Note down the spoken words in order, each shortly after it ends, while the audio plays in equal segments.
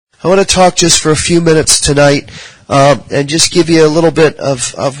I want to talk just for a few minutes tonight and just give you a little bit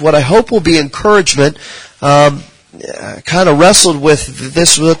of what I hope will be encouragement. I kind of wrestled with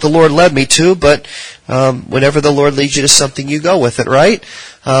this, what the Lord led me to, but whenever the Lord leads you to something, you go with it, right?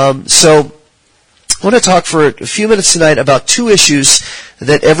 So I want to talk for a few minutes tonight about two issues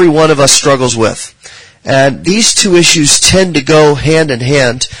that every one of us struggles with. And these two issues tend to go hand in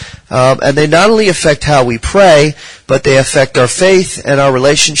hand, and they not only affect how we pray, but they affect our faith and our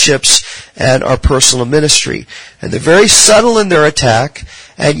relationships and our personal ministry. And they're very subtle in their attack,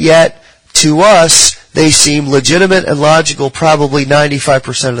 and yet to us they seem legitimate and logical probably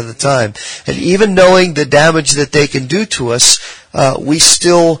 95% of the time. And even knowing the damage that they can do to us, we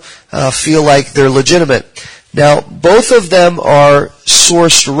still feel like they're legitimate. Now, both of them are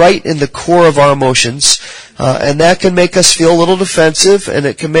sourced right in the core of our emotions, and that can make us feel a little defensive, and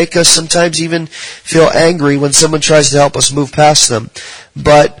it can make us sometimes even feel angry when someone tries to help us move past them.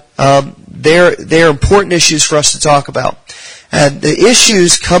 But they're important issues for us to talk about. And the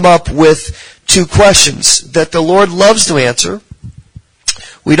issues come up with two questions that the Lord loves to answer.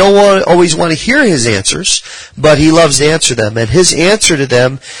 We don't always want to hear His answers, but He loves to answer them. And His answer to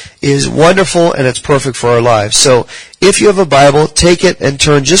them is wonderful and it's perfect for our lives. So if you have a Bible, take it and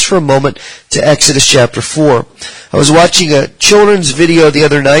turn just for a moment to Exodus chapter 4. I was watching a children's video the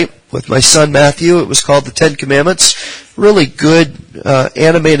other night with my son Matthew. It was called The Ten Commandments. Really good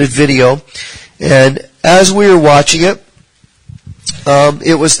animated video. And as we were watching it,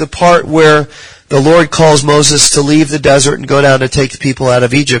 it was the part where the Lord calls Moses to leave the desert and go down to take the people out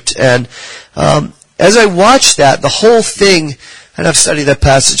of Egypt. And as I watched that, the whole thing, and I've studied that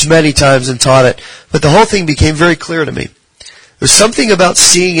passage many times and taught it, but the whole thing became very clear to me. There's something about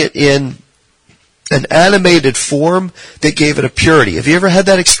seeing it in an animated form that gave it a purity. Have you ever had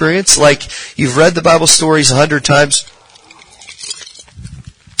that experience? Like you've read the Bible stories 100 times,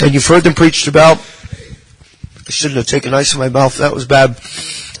 and you've heard them preached about. I shouldn't have taken ice in my mouth. That was bad.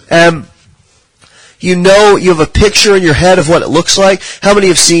 You know, you have a picture in your head of what it looks like. How many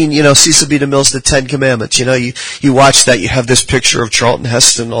have seen, Cecil B. DeMille's The Ten Commandments? You watch that, you have this picture of Charlton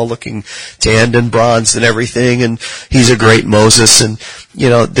Heston all looking tanned and bronzed and everything, and he's a great Moses. And,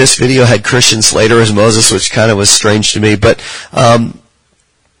 this video had Christian Slater as Moses, which kind of was strange to me. But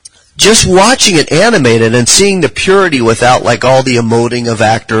just watching it animated and seeing the purity without like all the emoting of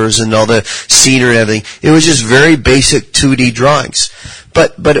actors and all the scenery and everything, it was just very basic 2D drawings.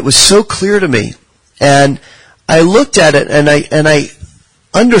 But it was so clear to me. And I looked at it and I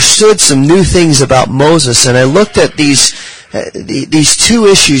understood some new things about Moses, and I looked at these two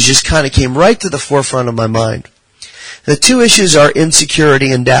issues just kind of came right to the forefront of my mind. The two issues are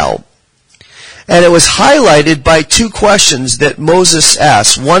insecurity and doubt. And it was highlighted by two questions that Moses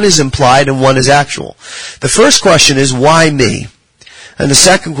asked. One is implied and one is actual. The first question is, why me? And the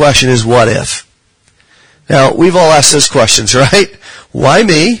second question is, what if? Now, we've all asked those questions, right? Why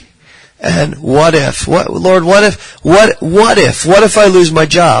me? And what if? Lord, what if? What if I lose my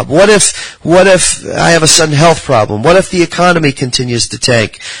job? What if I have a sudden health problem? What if the economy continues to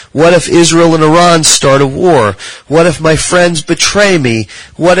tank? What if Israel and Iran start a war? What if my friends betray me?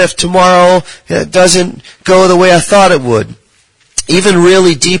 What if tomorrow doesn't go the way I thought it would? Even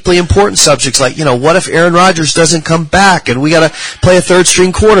really deeply important subjects like, what if Aaron Rodgers doesn't come back and we got to play a third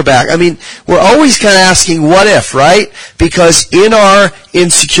string quarterback? I mean, we're always kind of asking what if, right? Because in our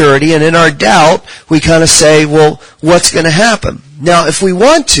insecurity and in our doubt, we kind of say, well, what's going to happen? Now, if we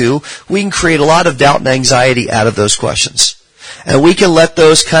want to, we can create a lot of doubt and anxiety out of those questions. And we can let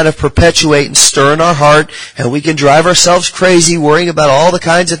those kind of perpetuate and stir in our heart, and we can drive ourselves crazy worrying about all the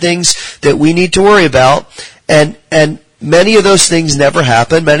kinds of things that we need to worry about. And many of those things never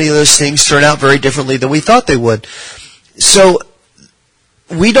happen. Many of those things turn out very differently than we thought they would. So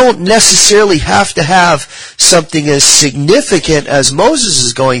we don't necessarily have to have something as significant as Moses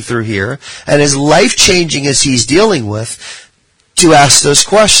is going through here and as life-changing as he's dealing with to ask those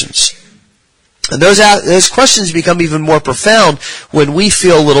questions. And those questions become even more profound when we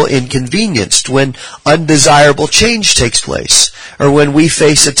feel a little inconvenienced, when undesirable change takes place, or when we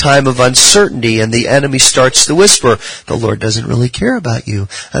face a time of uncertainty and the enemy starts to whisper, the Lord doesn't really care about you,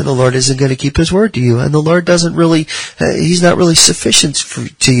 and the Lord isn't going to keep His word to you, and the Lord doesn't really, He's not really sufficient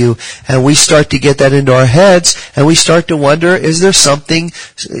to you. And we start to get that into our heads, and we start to wonder, is there something,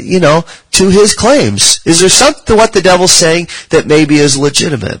 to His claims? Is there something to what the devil's saying that maybe is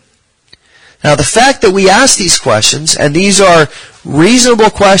legitimate? Now, the fact that we ask these questions, and these are reasonable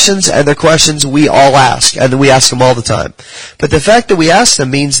questions, and they're questions we all ask, and we ask them all the time. But the fact that we ask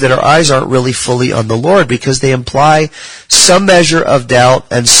them means that our eyes aren't really fully on the Lord, because they imply some measure of doubt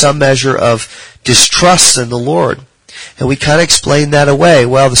and some measure of distrust in the Lord. and we kind of explain that away.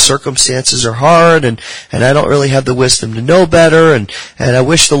 Well, the circumstances are hard, and I don't really have the wisdom to know better, and I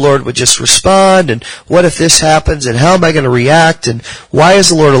wish the Lord would just respond, and what if this happens, and how am I going to react, and why is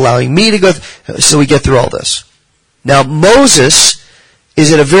the Lord allowing me to go? So we get through all this. Now, Moses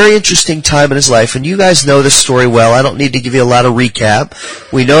is at a very interesting time in his life, and you guys know this story well. I don't need to give you a lot of recap.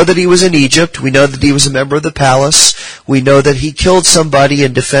 We know that he was in Egypt. We know that he was a member of the palace. We know that he killed somebody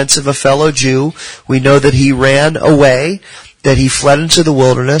in defense of a fellow Jew. We know that he ran away, that he fled into the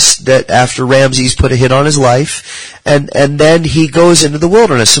wilderness, that after Ramses put a hit on his life, and then he goes into the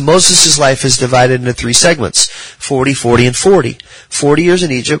wilderness. So Moses' life is divided into 3 segments, 40, 40, and 40. 40 years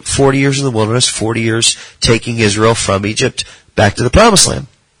in Egypt, 40 years in the wilderness, 40 years taking Israel from Egypt back to the Promised Land.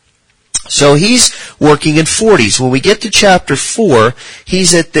 So he's working in 40s. When we get to chapter 4,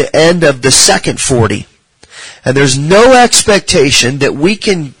 he's at the end of the second 40. And there's no expectation that we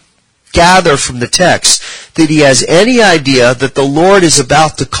can gather from the text that he has any idea that the Lord is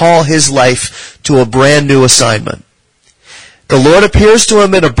about to call his life to a brand new assignment. The Lord appears to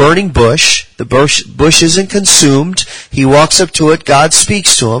him in a burning bush. The bush isn't consumed. He walks up to it. God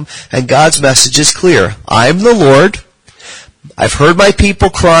speaks to him. And God's message is clear. I'm the Lord. I've heard my people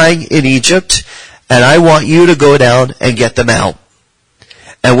crying in Egypt, and I want you to go down and get them out.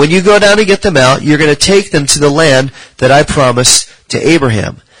 And when you go down and get them out, you're going to take them to the land that I promised to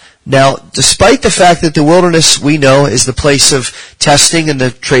Abraham. Now, despite the fact that the wilderness, we know, is the place of testing and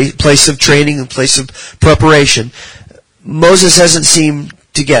the place of training and place of preparation, Moses hasn't seemed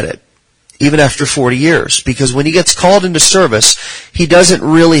to get it, even after 40 years, because when he gets called into service, he doesn't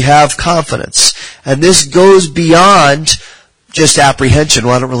really have confidence. And this goes beyond just apprehension.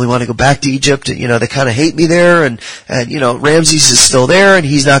 Well, I don't really want to go back to Egypt. They kind of hate me there, and Ramses is still there, and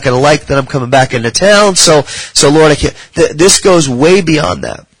he's not going to like that I'm coming back into town. So Lord, I can't. This goes way beyond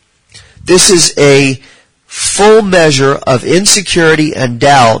that. This is a full measure of insecurity and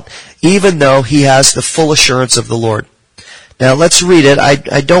doubt, even though he has the full assurance of the Lord. Now let's read it.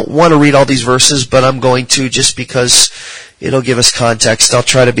 I don't want to read all these verses, but I'm going to just because it'll give us context. I'll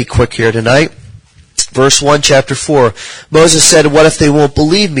try to be quick here tonight. Verse 1, chapter 4. Moses said, what if they won't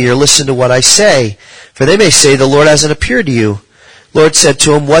believe me or listen to what I say? For they may say, the Lord hasn't appeared to you. Lord said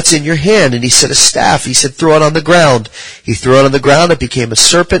to him, what's in your hand? And he said, a staff. He said, throw it on the ground. He threw it on the ground. It became a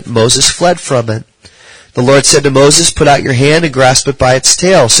serpent. Moses fled from it. The Lord said to Moses, put out your hand and grasp it by its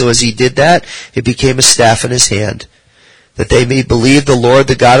tail. So as he did that, it became a staff in his hand. That they may believe the Lord,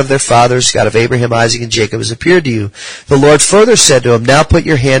 the God of their fathers, God of Abraham, Isaac, and Jacob, has appeared to you. The Lord further said to him, now put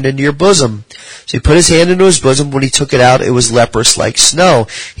your hand into your bosom. So he put his hand into his bosom. When he took it out, it was leprous like snow.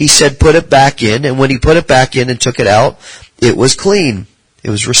 He said, put it back in. And when he put it back in and took it out, it was clean. It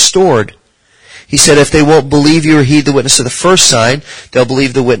was restored. He said, if they won't believe you or heed the witness of the first sign, they'll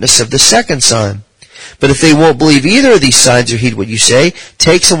believe the witness of the second sign. But if they won't believe either of these signs or heed what you say,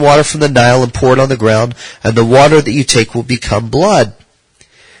 take some water from the Nile and pour it on the ground, and the water that you take will become blood.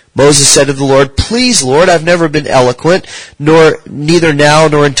 Moses said to the Lord, please, Lord, I've never been eloquent, neither now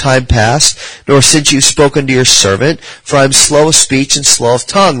nor in time past, nor since you've spoken to your servant, for I am slow of speech and slow of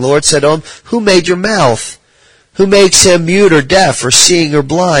tongue. The Lord said to him, who made your mouth? Who makes him mute or deaf or seeing or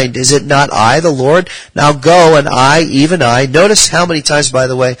blind? Is it not I, the Lord? Now go, and I, even I. Notice how many times, by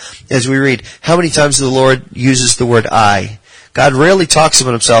the way, as we read, how many times the Lord uses the word I. God rarely talks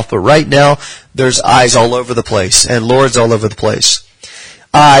about himself, but right now there's I's all over the place and Lord's all over the place.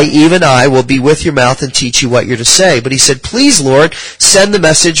 I, even I, will be with your mouth and teach you what you're to say. But he said, please, Lord, send the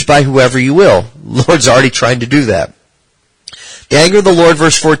message by whoever you will. The Lord's already trying to do that. The anger of the Lord,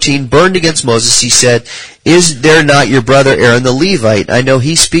 verse 14, burned against Moses. He said, is there not your brother Aaron the Levite? I know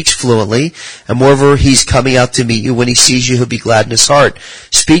he speaks fluently, and moreover, he's coming out to meet you. When he sees you, he'll be glad in his heart.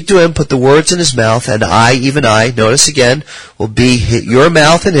 Speak to him, put the words in his mouth, and I, even I, notice again, will be your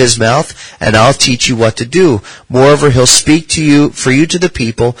mouth and his mouth, and I'll teach you what to do. Moreover, he'll speak to you, for you to the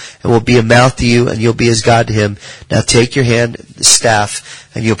people, and will be a mouth to you, and you'll be as God to him. Now take your hand, the staff,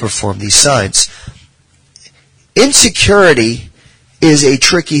 and you'll perform these signs. Insecurity is a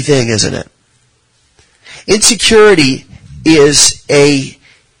tricky thing, isn't it? Insecurity is a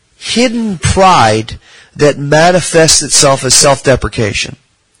hidden pride that manifests itself as self-deprecation.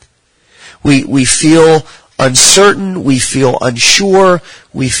 We feel uncertain, we feel unsure,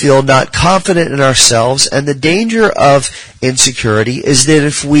 we feel not confident in ourselves, and the danger of insecurity is that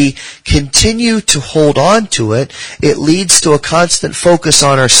if we continue to hold on to it, it leads to a constant focus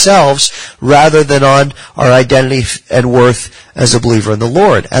on ourselves rather than on our identity and worth as a believer in the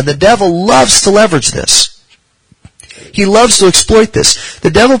Lord. And the devil loves to leverage this. He loves to exploit this. The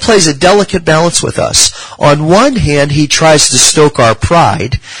devil plays a delicate balance with us. On one hand, he tries to stoke our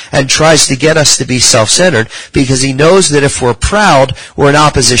pride and tries to get us to be self-centered because he knows that if we're proud, we're in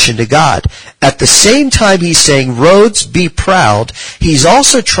opposition to God. At the same time he's saying, Rhodes, be proud, he's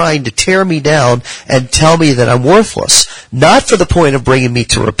also trying to tear me down and tell me that I'm worthless. Not for the point of bringing me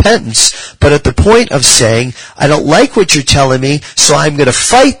to repentance, but at the point of saying, I don't like what you're telling me, so I'm going to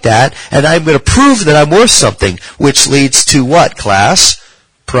fight that, and I'm going to prove that I'm worth something, which leads to what, class?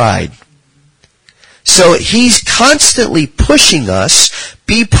 Pride. So he's constantly pushing us,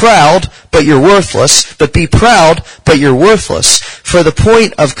 be proud, but you're worthless, but be proud, but you're worthless, for the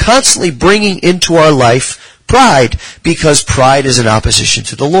point of constantly bringing into our life pride, because pride is in opposition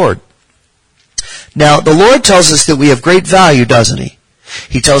to the Lord. Now, the Lord tells us that we have great value, doesn't he?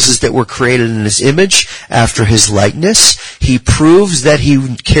 He tells us that we're created in His image, after His likeness. He proves that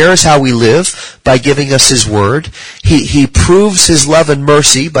He cares how we live by giving us His word. He proves His love and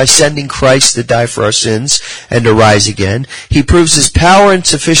mercy by sending Christ to die for our sins and to rise again. He proves His power and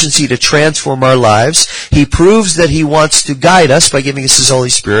sufficiency to transform our lives. He proves that He wants to guide us by giving us His Holy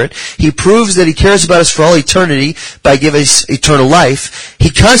Spirit. He proves that He cares about us for all eternity by giving us eternal life. He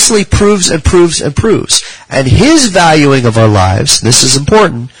constantly proves and proves and proves. And His valuing of our lives, this is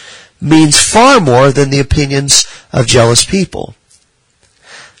important, means far more than the opinions of jealous people.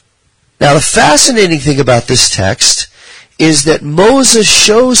 Now, the fascinating thing about this text is that Moses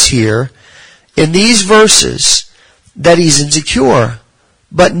shows here in these verses that he's insecure.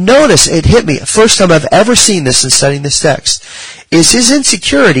 But notice, it hit me, first time I've ever seen this in studying this text, is his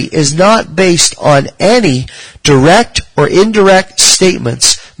insecurity is not based on any direct or indirect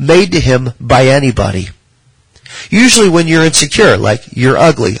statements made to him by anybody. Usually when you're insecure, like, you're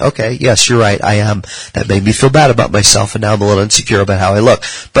ugly. Okay, yes, you're right, I am. That made me feel bad about myself, and now I'm a little insecure about how I look.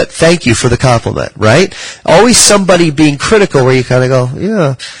 But thank you for the compliment, right? Always somebody being critical where you kind of go,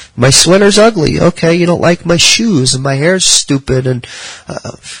 yeah, my sweater's ugly. Okay, you don't like my shoes, and my hair's stupid, and,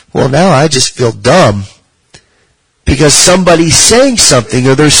 well, now I just feel dumb. Because somebody's saying something,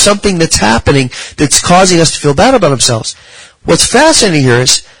 or there's something that's happening that's causing us to feel bad about ourselves. What's fascinating here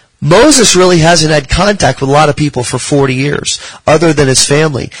is, Moses really hasn't had contact with a lot of people for 40 years, other than his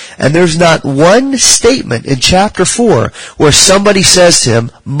family. And there's not one statement in chapter 4 where somebody says to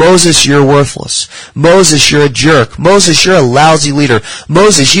him, Moses, you're worthless. Moses, you're a jerk. Moses, you're a lousy leader.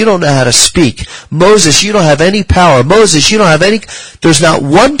 Moses, you don't know how to speak. Moses, you don't have any power. Moses, you don't have any... There's not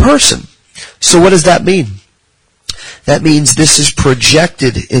one person. So what does that mean? That means this is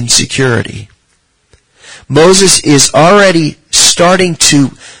projected insecurity. Moses is already starting to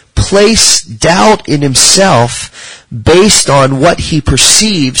place doubt in himself based on what he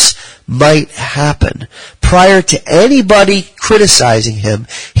perceives might happen. Prior to anybody criticizing him,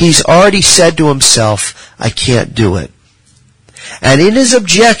 he's already said to himself, I can't do it. And in his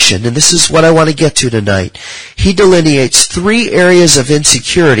objection, and this is what I want to get to tonight, he delineates 3 areas of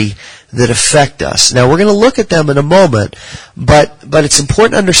insecurity that affect us. Now, we're going to look at them in a moment, but it's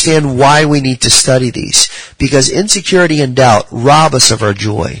important to understand why we need to study these, because insecurity and doubt rob us of our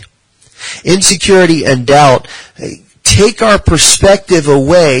joy. Insecurity and doubt take our perspective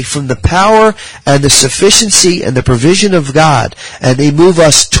away from the power and the sufficiency and the provision of God, and they move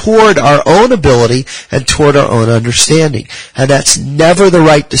us toward our own ability and toward our own understanding. And that's never the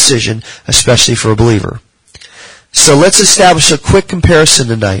right decision, especially for a believer. So let's establish a quick comparison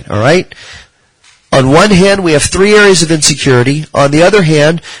tonight, all right? On one hand, we have 3 areas of insecurity. On the other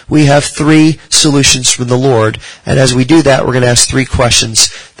hand, we have 3 solutions from the Lord. And as we do that, we're going to ask 3 questions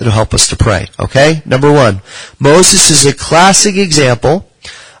that will help us to pray, okay? Number 1, Moses is a classic example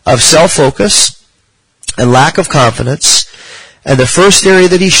of self-focus and lack of confidence. And the first area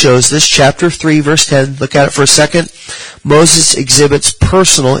that he shows, this chapter 3, verse 10, look at it for a second. Moses exhibits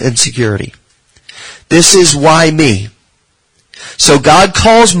personal insecurity. This is why me. So God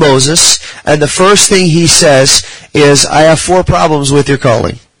calls Moses, and the first thing he says is, I have 4 problems with your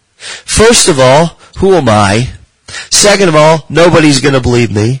calling. First of all, who am I? Second of all, nobody's going to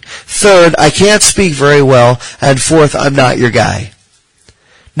believe me. Third, I can't speak very well. And fourth, I'm not your guy.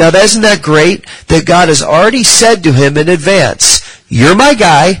 Now, isn't that great that God has already said to him in advance, you're my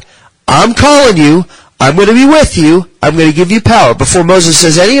guy, I'm calling you, I'm going to be with you, I'm going to give you power. Before Moses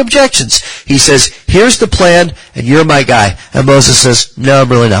says any objections, he says, here's the plan, and you're my guy. And Moses says, no, I'm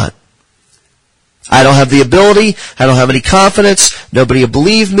really not. I don't have the ability, I don't have any confidence, nobody will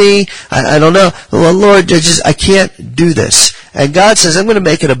believe me, I don't know. Well, Lord, I can't do this. And God says, I'm going to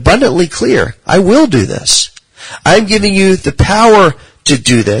make it abundantly clear, I will do this. I'm giving you the power to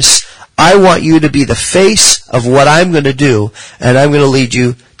do this. I want you to be the face of what I'm going to do, and I'm going to lead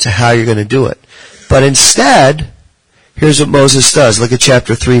you to how you're going to do it. But instead, Here's what Moses does. Look at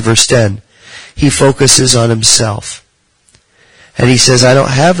chapter 3, verse 10. He focuses on himself. And he says, I don't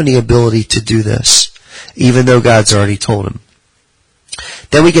have any ability to do this, even though God's already told him.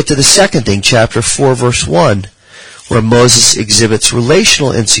 Then we get to the second thing, chapter 4, verse 1, where Moses exhibits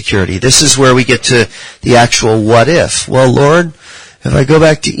relational insecurity. This is where we get to the actual what if. Well, Lord, if I go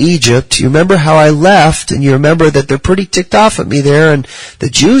back to Egypt, you remember how I left, and you remember that they're pretty ticked off at me there, and the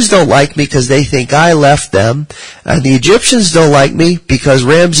Jews don't like me because they think I left them, and the Egyptians don't like me because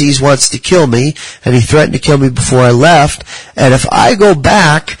Ramses wants to kill me, and he threatened to kill me before I left, and if I go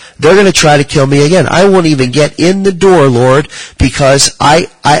back, they're going to try to kill me again. I won't even get in the door, Lord, because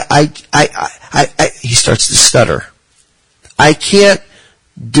he starts to stutter. I can't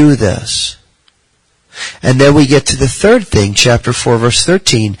do this. And then we get to the third thing, chapter 4, verse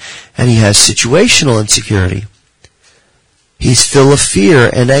 13, and he has situational insecurity. He's full of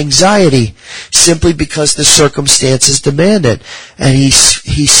fear and anxiety simply because the circumstances demand it. And he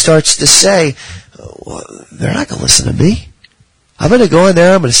starts to say, well, they're not going to listen to me. I'm going to go in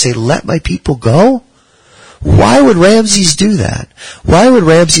there, I'm going to say, let my people go? Why would Ramses do that? Why would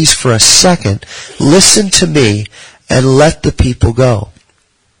Ramses for a second listen to me and let the people go?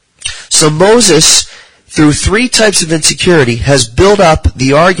 So Moses, through three types of insecurity, has built up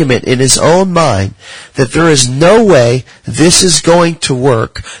the argument in his own mind that there is no way this is going to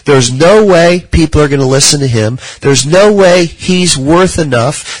work. There's no way people are going to listen to him. There's no way he's worth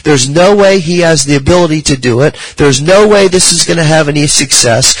enough. There's no way he has the ability to do it. There's no way this is going to have any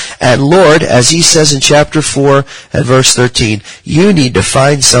success. And Lord, as he says in chapter 4 and verse 13, you need to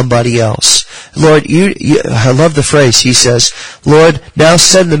find somebody else. Lord, I love the phrase. He says, Lord, now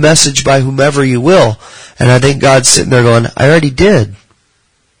send the message by whomever you will. And I think God's sitting there going, I already did.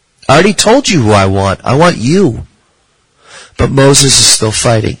 I already told you who I want. I want you. But Moses is still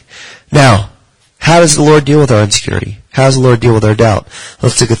fighting. Now, how does the Lord deal with our insecurity? How does the Lord deal with our doubt?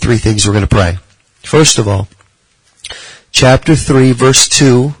 Let's look at three things we're going to pray. First of all, chapter 3, verse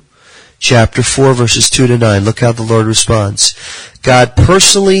 2, chapter 4, verses 2 to 9. Look how the Lord responds. God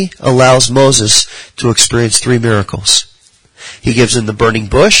personally allows Moses to experience three miracles. He gives him the burning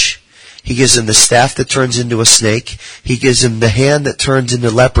bush. He gives him the staff that turns into a snake. He gives him the hand that turns into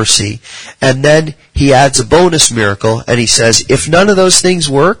leprosy. And then he adds a bonus miracle, and he says, if none of those things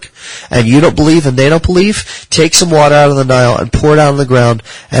work, and you don't believe and they don't believe, take some water out of the Nile and pour it out on the ground,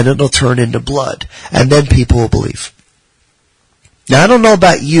 and it'll turn into blood. And then people will believe. Now, I don't know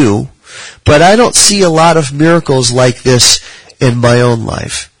about you, but I don't see a lot of miracles like this in my own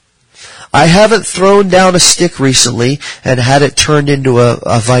life. I haven't thrown down a stick recently and had it turned into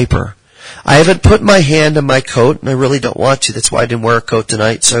a viper. I haven't put my hand in my coat, and I really don't want to. That's why I didn't wear a coat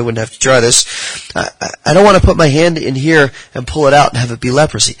tonight, so I wouldn't have to try this. I don't want to put my hand in here and pull it out and have it be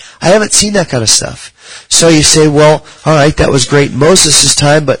leprosy. I haven't seen that kind of stuff. So you say, well, all right, that was great in Moses'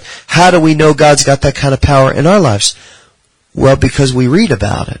 time, but how do we know God's got that kind of power in our lives? Well, because we read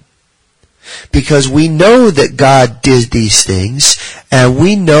about it. Because we know that God did these things, and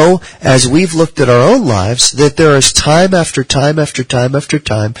we know, as we've looked at our own lives, that there is time after time after time after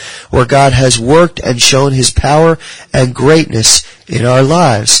time where God has worked and shown His power and greatness in our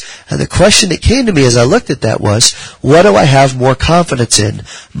lives. And the question that came to me as I looked at that was, what do I have more confidence in?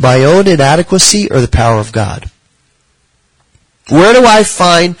 My own inadequacy or the power of God? Where do I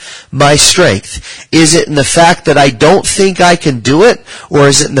find my strength? Is it in the fact that I don't think I can do it, or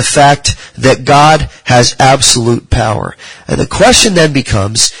is it in the fact that God has absolute power? And the question then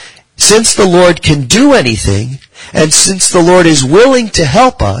becomes, since the Lord can do anything, and since the Lord is willing to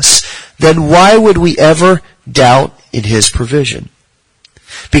help us, then why would we ever doubt in His provision?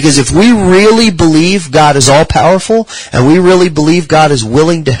 Because if we really believe God is all-powerful, and we really believe God is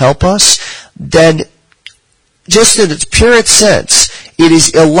willing to help us, then just in its purest sense, it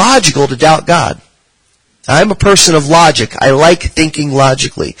is illogical to doubt God. I'm a person of logic. I like thinking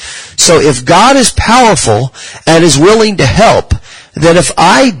logically. So if God is powerful and is willing to help, then if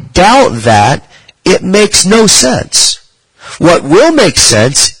I doubt that, it makes no sense. What will make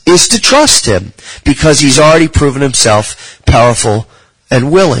sense is to trust Him, because He's already proven Himself powerful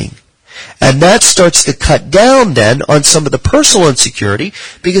and willing. And that starts to cut down then on some of the personal insecurity,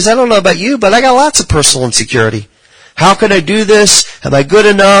 because I don't know about you, but I got lots of personal insecurity. How can I do this? Am I good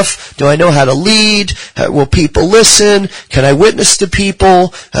enough? Do I know how to lead? Will people listen? Can I witness to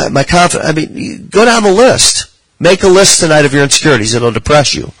people? My confidence. I mean, go down the list. Make a list tonight of your insecurities. It'll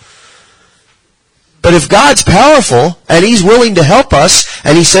depress you. But if God's powerful and He's willing to help us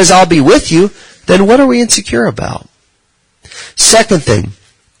and He says, I'll be with you, then what are we insecure about? Second thing.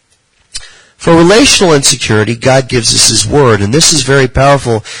 For relational insecurity, God gives us His Word, and this is very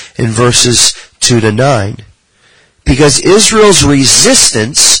powerful in verses 2 to 9. Because Israel's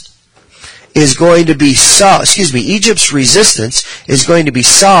resistance is going to be Egypt's resistance is going to be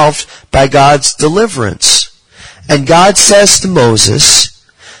solved by God's deliverance. And God says to Moses,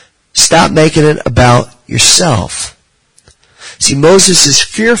 stop making it about yourself. See, Moses is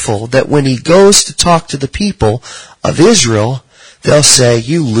fearful that when he goes to talk to the people of Israel, they'll say,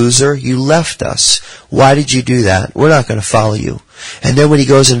 you loser, you left us. Why did you do that? We're not going to follow you. And then when he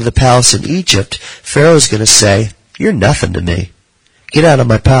goes into the palace in Egypt, Pharaoh's going to say, you're nothing to me. Get out of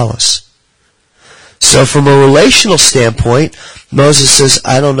my palace. So from a relational standpoint, Moses says,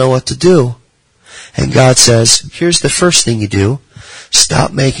 I don't know what to do. And God says, here's the first thing you do.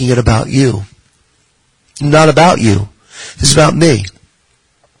 Stop making it about you. Not about you. This is about me.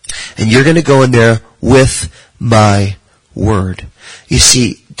 And you're going to go in there with my word. You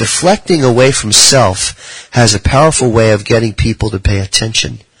see, deflecting away from self has a powerful way of getting people to pay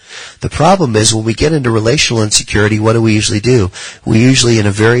attention. The problem is when we get into relational insecurity, what do? We usually, in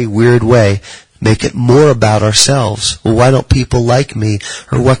a very weird way, make it more about ourselves. Well, why don't people like me?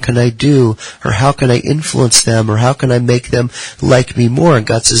 Or what can I do? Or how can I influence them? Or how can I make them like me more? And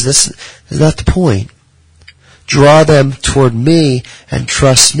God says, this is not the point. Draw them toward me and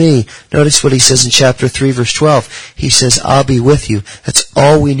trust me. Notice what he says in chapter 3, verse 12. He says, I'll be with you. That's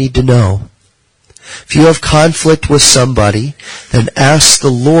all we need to know. If you have conflict with somebody, then ask the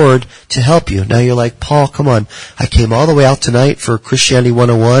Lord to help you. Now you're like, Paul, come on. I came all the way out tonight for Christianity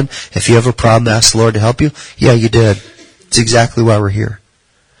 101. If you have a problem, ask the Lord to help you. Yeah, you did. It's exactly why we're here.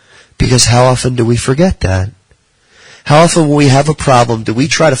 Because how often do we forget that? How often when we have a problem, do we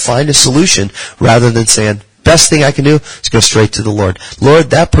try to find a solution rather than saying, best thing I can do is go straight to the Lord. Lord,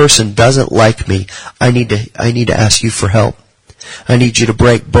 that person doesn't like me. I need to ask you for help. I need you to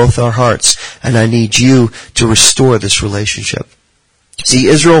break both our hearts, and I need you to restore this relationship. See,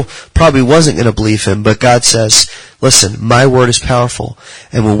 Israel probably wasn't going to believe him, but God says, listen, my word is powerful.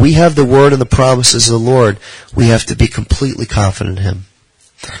 And when we have the word and the promises of the Lord, we have to be completely confident in him.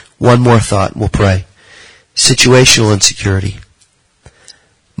 One more thought, and we'll pray. Situational insecurity.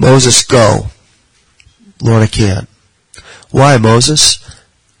 Moses, go. Lord, I can't. Why, Moses?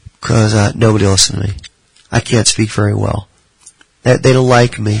 Because nobody will listen to me. I can't speak very well. They don't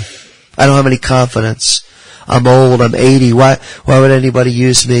like me. I don't have any confidence. I'm old. I'm 80. Why would anybody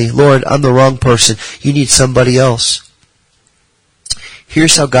use me? Lord, I'm the wrong person. You need somebody else.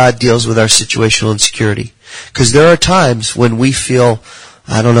 Here's how God deals with our situational insecurity. Because there are times when we feel,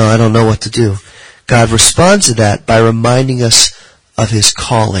 I don't know what to do. God responds to that by reminding us of his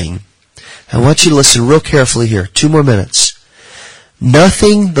calling. I want you to listen real carefully here. 2 more minutes.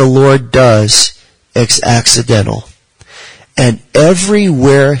 Nothing the Lord does is accidental. And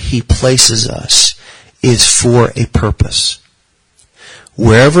everywhere he places us is for a purpose.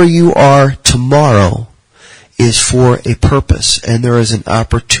 Wherever you are tomorrow is for a purpose. And there is an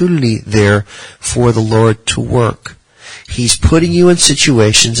opportunity there for the Lord to work. He's putting you in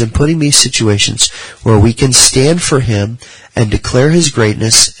situations and putting me in situations where we can stand for him and declare his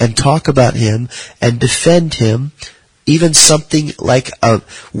greatness and talk about him and defend him. Even something like a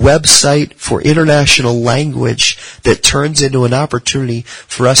website for international language that turns into an opportunity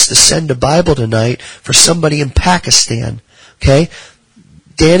for us to send a Bible tonight for somebody in Pakistan. Okay?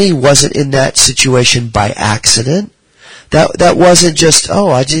 Danny wasn't in that situation by accident. That wasn't just,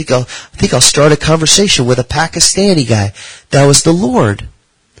 I think I'll start a conversation with a Pakistani guy. That was the Lord.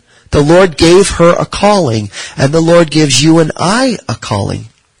 The Lord gave her a calling, and the Lord gives you and I a calling.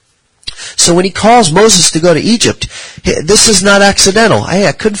 So when he calls Moses to go to Egypt, this is not accidental. Hey,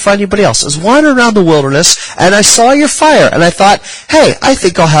 I couldn't find anybody else. I was wandering around the wilderness, and I saw your fire, and I thought, hey, I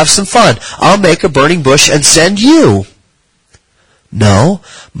think I'll have some fun. I'll make a burning bush and send you. No,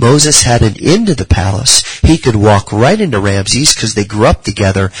 Moses had an inn to the palace. He could walk right into Ramses because they grew up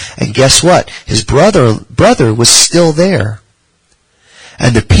together. And guess what? His brother was still there.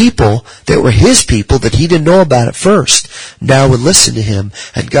 And the people that were his people that he didn't know about at first now would listen to him.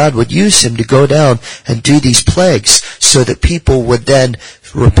 And God would use him to go down and do these plagues so that people would then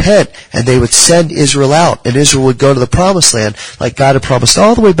repent and they would send Israel out. And Israel would go to the promised land like God had promised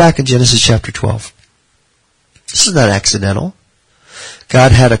all the way back in Genesis chapter 12. This is not accidental.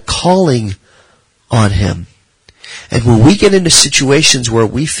 God had a calling on him. And when we get into situations where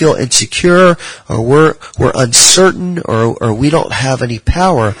we feel insecure or we're uncertain or we don't have any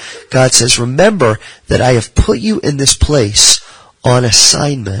power, God says, remember that I have put you in this place on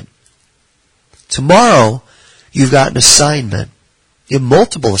assignment. Tomorrow, you've got an assignment. You have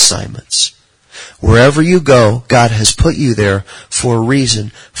multiple assignments. Wherever you go, God has put you there for a reason,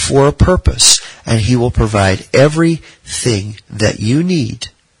 for a purpose, and he will provide everything that you need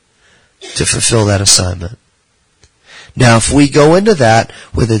to fulfill that assignment. Now, if we go into that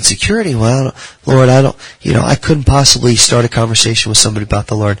with insecurity, well, Lord, I couldn't possibly start a conversation with somebody about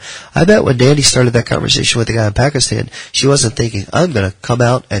the Lord. I bet when Danny started that conversation with the guy in Pakistan, she wasn't thinking, I'm going to come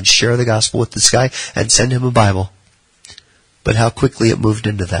out and share the gospel with this guy and send him a Bible. But how quickly it moved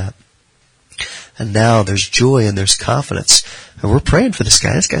into that. And now there's joy and there's confidence. And we're praying for this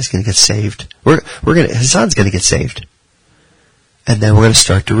guy. This guy's going to get saved. His son's going to get saved. And then we're going to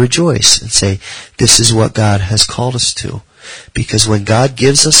start to rejoice and say, this is what God has called us to. Because when God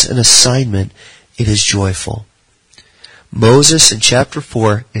gives us an assignment, it is joyful. Moses in chapter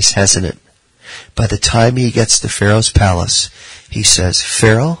 4 is hesitant. By the time he gets to Pharaoh's palace, he says,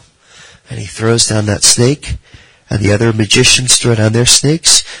 Pharaoh, and he throws down that snake, and the other magicians throw down their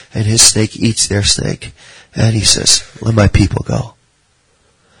snakes, and his snake eats their snake. And he says, let my people go.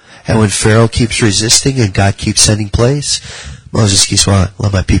 And when Pharaoh keeps resisting and God keeps sending plagues, Moses keeps on,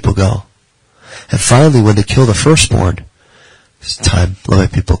 let my people go. And finally, when they kill the firstborn, it's time, let my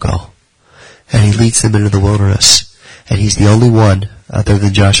people go. And he leads them into the wilderness. And he's the only one, other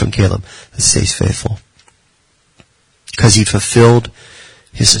than Joshua and Caleb, that stays faithful. Because he fulfilled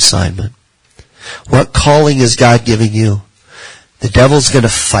his assignment. What calling is God giving you? The devil's going to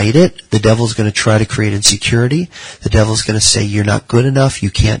fight it. The devil's going to try to create insecurity. The devil's going to say, you're not good enough. You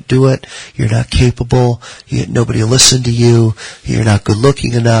can't do it. You're not capable. Nobody will listen to you. You're not good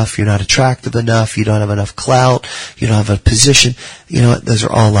looking enough. You're not attractive enough. You don't have enough clout. You don't have a position. You know what? Those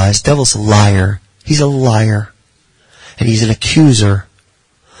are all lies. The devil's a liar. He's a liar. And he's an accuser.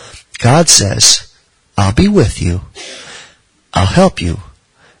 God says, I'll be with you. I'll help you.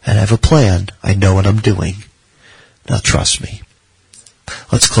 And I have a plan. I know what I'm doing. Now trust me.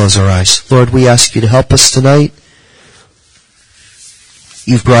 Let's close our eyes. Lord, we ask you to help us tonight.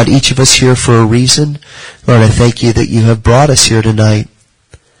 You've brought each of us here for a reason. Lord, I thank you that you have brought us here tonight.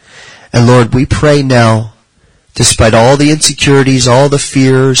 And Lord, we pray now, despite all the insecurities, all the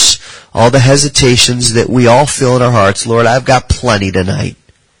fears, all the hesitations that we all feel in our hearts, Lord, I've got plenty tonight,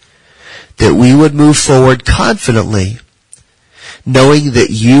 that we would move forward confidently, knowing that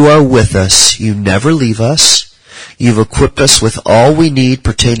you are with us. You never leave us. You've equipped us with all we need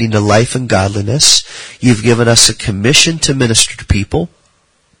pertaining to life and godliness. You've given us a commission to minister to people.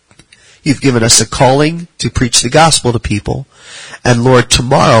 You've given us a calling to preach the gospel to people. And Lord,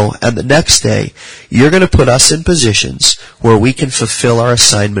 tomorrow and the next day, you're going to put us in positions where we can fulfill our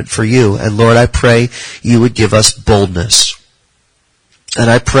assignment for you. And Lord, I pray you would give us boldness.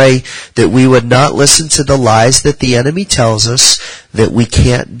 And I pray that we would not listen to the lies that the enemy tells us that we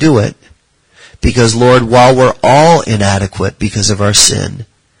can't do it. Because, Lord, while we're all inadequate because of our sin,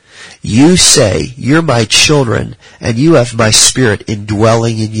 you say, you're my children, and you have my spirit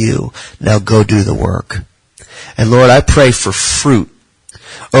indwelling in you. Now go do the work. And, Lord, I pray for fruit.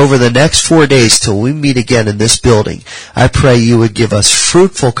 Over the next 4 days till we meet again in this building, I pray you would give us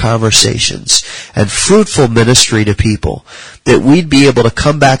fruitful conversations and fruitful ministry to people, that we'd be able to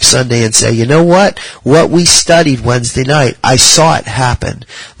come back Sunday and say, you know what? What we studied Wednesday night, I saw it happen.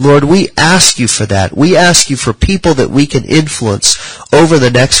 Lord, we ask you for that. We ask you for people that we can influence over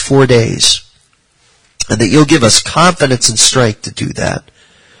the next 4 days, and that you'll give us confidence and strength to do that.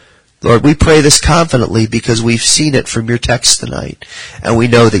 Lord, we pray this confidently because we've seen it from your text tonight. And we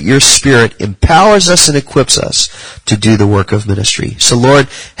know that your Spirit empowers us and equips us to do the work of ministry. So Lord,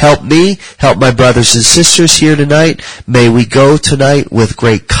 help me, help my brothers and sisters here tonight. May we go tonight with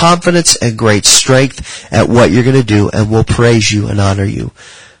great confidence and great strength at what you're going to do, and we'll praise you and honor you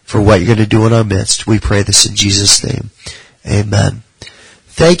for what you're going to do in our midst. We pray this in Jesus' name. Amen.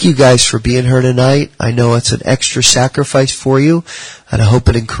 Thank you guys for being here tonight. I know it's an extra sacrifice for you, and I hope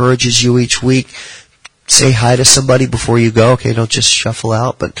it encourages you each week. Say hi to somebody before you go, okay? Don't just shuffle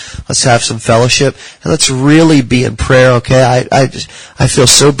out, but let's have some fellowship, and let's really be in prayer, okay? I feel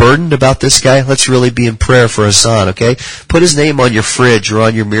so burdened about this guy. Let's really be in prayer for Hassan, okay? Put his name on your fridge or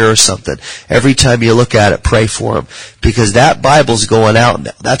on your mirror or something. Every time you look at it, pray for him, because that Bible's going out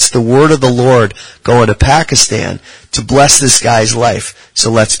now. That's the word of the Lord going to Pakistan to bless this guy's life. So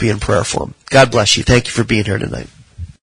let's be in prayer for him. God bless you. Thank you for being here tonight.